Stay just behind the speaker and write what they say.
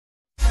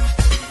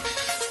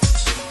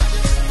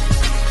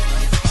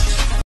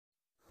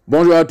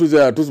Bonjour à tous et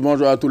à tous,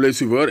 bonjour à tous les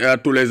suiveurs et à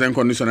tous les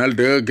inconditionnels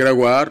de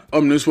Grégoire,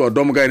 Omnisport,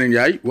 Dom Gaïndé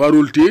Ndiaye,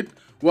 Warul Tit,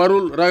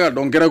 Warul Ragal.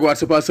 Donc Grégoire,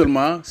 c'est pas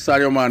seulement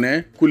Sadio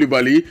Mané,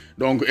 Koulibaly,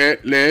 donc et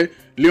les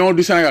Lions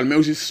du Sénégal, mais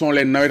aussi ce sont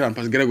les Nawetan,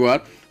 parce que Grégoire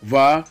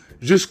va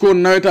jusqu'au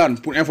Nawetan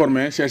pour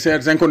informer ses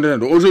chers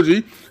inconditionnels.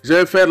 Aujourd'hui, je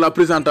vais faire la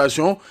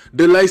présentation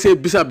de l'ASC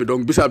Bissap Bi.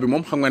 Donc Bissap Bi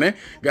mom xam nga né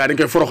gaay dañ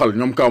koy foroxal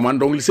ñom Kawman.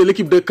 Donc c'est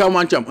l'équipe de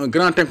Kawman Thiam, un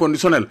grand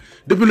inconditionnel.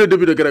 Depuis le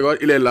début de Grégoire,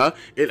 il est là,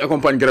 il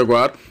accompagne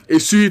Grégoire et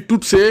suit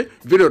toutes ses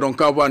vidéos. Donc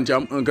Kawman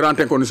Thiam, un grand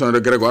inconditionnel de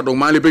Grégoire. Donc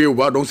Mali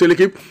Begouba, donc c'est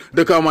l'équipe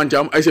de Kawman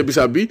Thiam, ASC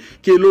Bissap Bi,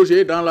 qui est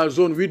logée dans la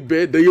zone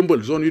 8B de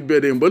Yeumbeul, zone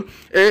 8B de Yeumbeul.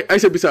 Et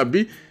ASC Bissap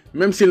Bi,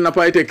 même s'il n'a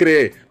pas été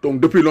créé donc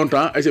depuis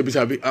longtemps, ASC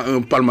Bissap Bi a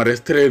un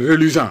palmarès très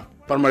reluisant.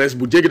 Palmarès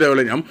bu jéggi dayo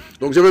lañ am.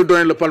 Donc je vais vous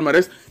donner le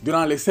palmarès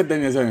durant les 7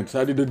 dernières années,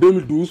 c'est-à-dire de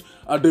 2012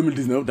 à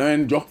 2019 da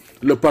ngeen jox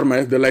le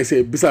palmarès de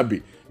l'ASC Bissap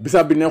Bi.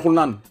 Bissap Bi neexul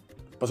naan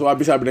parce que waa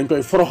Bissap Bi dañ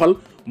koy foroxal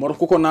moo tax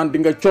ku ko naan di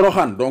nga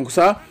coroxaan. Donc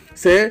ça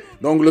c'est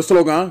donc le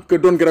slogan que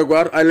donne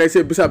Grégoire à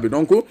l'ASC Bissap Bi.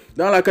 Donc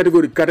dans la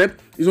catégorie cadette,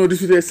 ils ont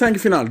disputé 5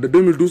 finales de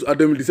 2012 à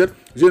 2017,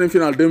 jeune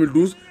finale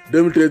 2012,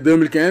 2013,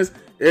 2015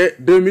 et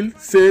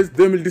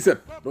 2016-2017.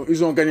 Donc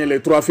ils ont gagné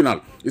les 3 finales.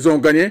 Ils ont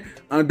gagné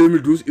en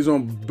 2012, ils ont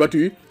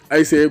battu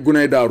ASC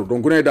Guney Darou.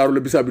 Donc Guney Darou, le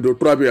Bissap Bi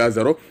 3 buts à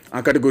 0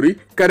 en catégorie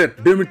cadette.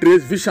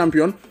 2013,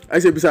 vice-championne,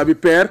 ASC Bissap Bi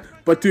perd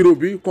par tir au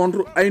but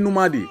contre Aïnou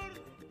Madi.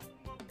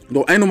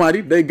 Donc Aïnou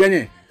Madi a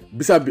gagné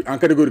Bissap Bi en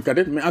catégorie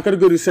cadette, mais en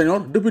catégorie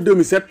senior, depuis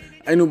 2007,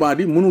 Aïnou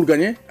Madi n'a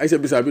gagné ASC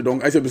Bissap Bi.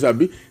 Donc ASC Bissap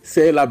Bi,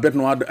 c'est la bête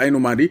noire de Aïnou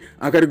Madi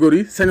en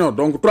catégorie senior.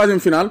 Donc troisième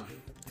finale,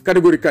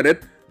 catégorie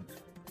cadette,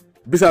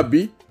 Bissap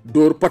Bi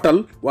Dor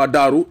Patal wa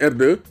Darou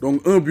R2,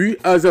 donc 1 but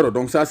à 0.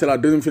 Donc ça c'est la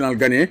deuxième finale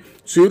gagnée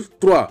sur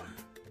 3.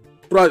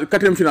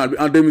 Quatrième finale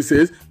en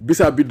 2016,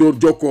 Bissap Bi Dor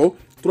Djoko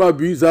 3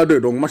 buts à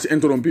 2. Donc match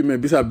interrompu, mais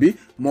Bissap Bi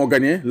a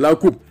gagné la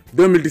coupe.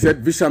 2017,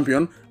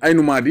 vice-championne,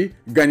 Aïnou Madi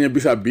gagné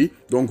Bissap Bi,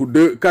 donc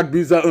 4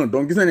 buts à 1.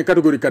 Donc vous avez une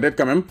catégorie cadette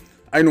quand même,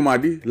 Aïnou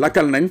Madi, la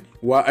Kalnagne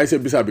ou ASC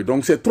Bissap Bi.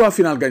 Donc c'est 3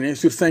 finales gagnées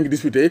sur 5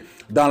 disputées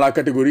dans la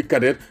catégorie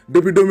cadette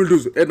depuis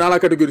 2012. Et dans la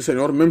catégorie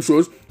senior, même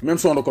chose, même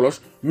son de cloche,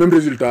 même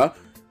résultat.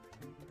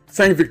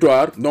 5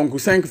 victoires, donc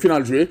 5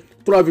 finales jouées,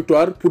 3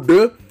 victoires pour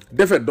 2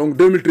 défaites. Donc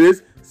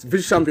 2013,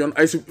 vice-championne,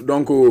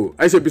 donc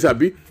ASC Bissap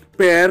Bi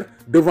perd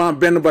devant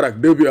Ben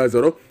Barak 2 buts à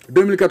 0.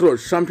 2014,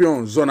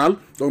 champion zonal,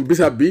 donc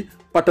Bissap Bi,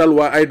 Patal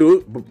wa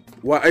Aïdo,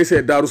 wa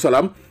ASC Darou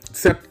Salam,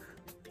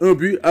 1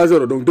 but à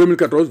 0. Donc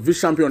 2014,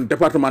 vice-championne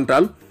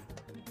départementale,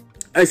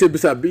 ASC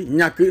Bissap Bi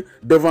ñak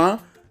devant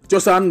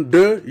Cosaan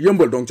de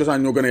Yeumbeul. Donc Cosaan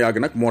ñoo gëna yag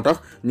nak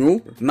motax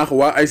ñu nax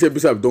wa ASC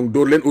Bissap Bi, donc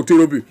door len au tir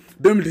au but.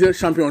 2017,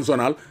 champion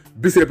zonal,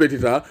 bis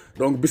repetita,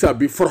 donc Bissap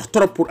Bi fort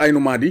trop pour Aïnou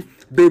Madi,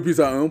 2 buts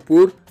à 1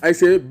 pour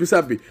ASC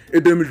Bissap Bi.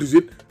 Et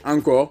 2018,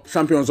 encore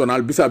champion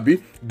zonal, Bissap Bi,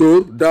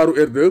 Dor Darou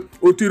R2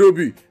 au tir au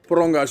but.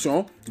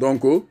 Prolongation,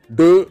 donc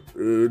 2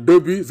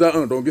 buts à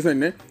 1. Donc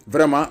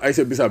vraiment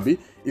ASC Bissap Bi,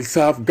 ils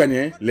savent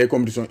gagner les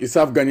compétitions, ils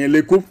savent gagner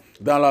les coupes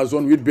dans la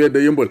zone 8B de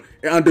Yeumbeul.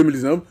 Et en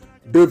 2019,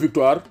 2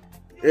 victoires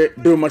et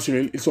 2 matchs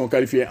nuls, ils sont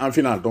qualifiés en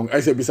finale. Donc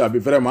ASC Bissap Bi,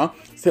 vraiment,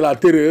 c'est la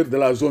terreur de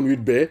la zone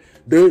 8B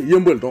de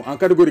Yeumbeul. Donc en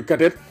catégorie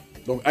cadette,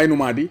 donc Aïnou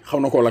Madi,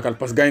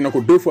 parce qu'il a gagné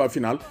 2 fois en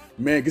finale,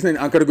 mais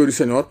en catégorie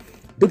senior,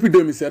 depuis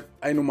 2007,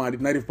 Aïnou Madi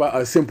n'arrive pas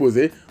à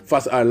s'imposer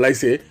face à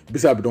l'ASC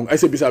Bissap Bi. Donc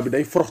ASC Bissap Bi,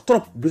 il fort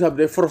trop, Bissap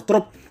Bi fort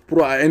trop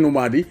pour Aïnou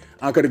Madi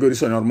en catégorie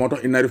senior.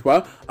 Il n'arrive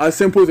pas à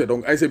s'imposer.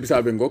 Donc ASC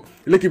Bissap Bi,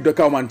 l'équipe de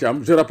Kawman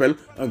Thiam, je rappelle,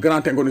 un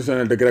grand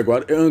inconditionnel de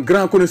Grégoire et un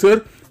grand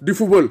connaisseur du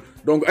football.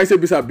 Donc ASC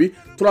Bissap Bi,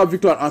 3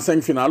 victoires en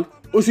 5 finales,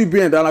 aussi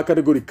bien dans la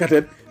catégorie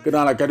cadette que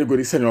dans la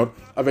catégorie senior.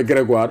 Avec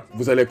Grégoire,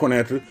 vous allez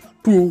connaître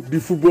tout du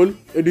football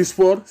et du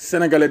sport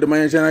sénégalais de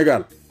manière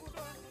générale.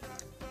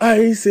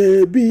 ASC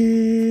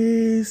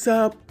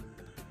Bissap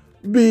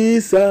Bi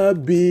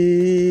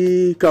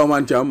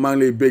Kawman Thiam maa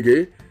ngi lay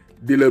béggee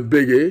di la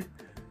béggee.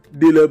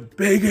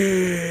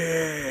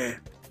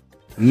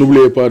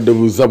 N'oubliez pas de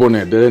vous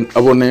abonner, de leen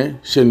abonner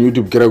chaîne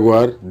YouTube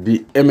Grégoire,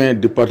 di aimer,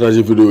 di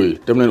partager vidéo yi.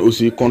 Tam leen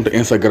aussi compte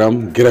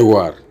Instagram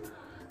Grégoire.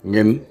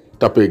 Ngeen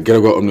tapé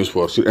Grégoire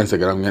Omnisport sur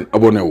Instagram ngeen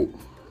abonné wu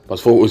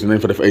parce que foofu aussi nañ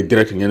fa def ay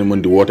direct ngeen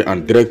mën di woote en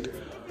direct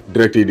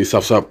yi di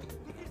saf-saf.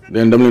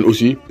 Dem leen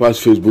aussi page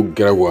Facebook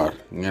Grégoire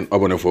ngeen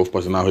abonné foofu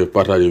parce que naa fay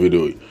partager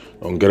vidéo yi.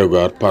 Donc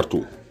Grégoire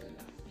partout.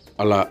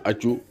 Ala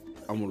accu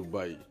amul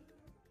bàyyi.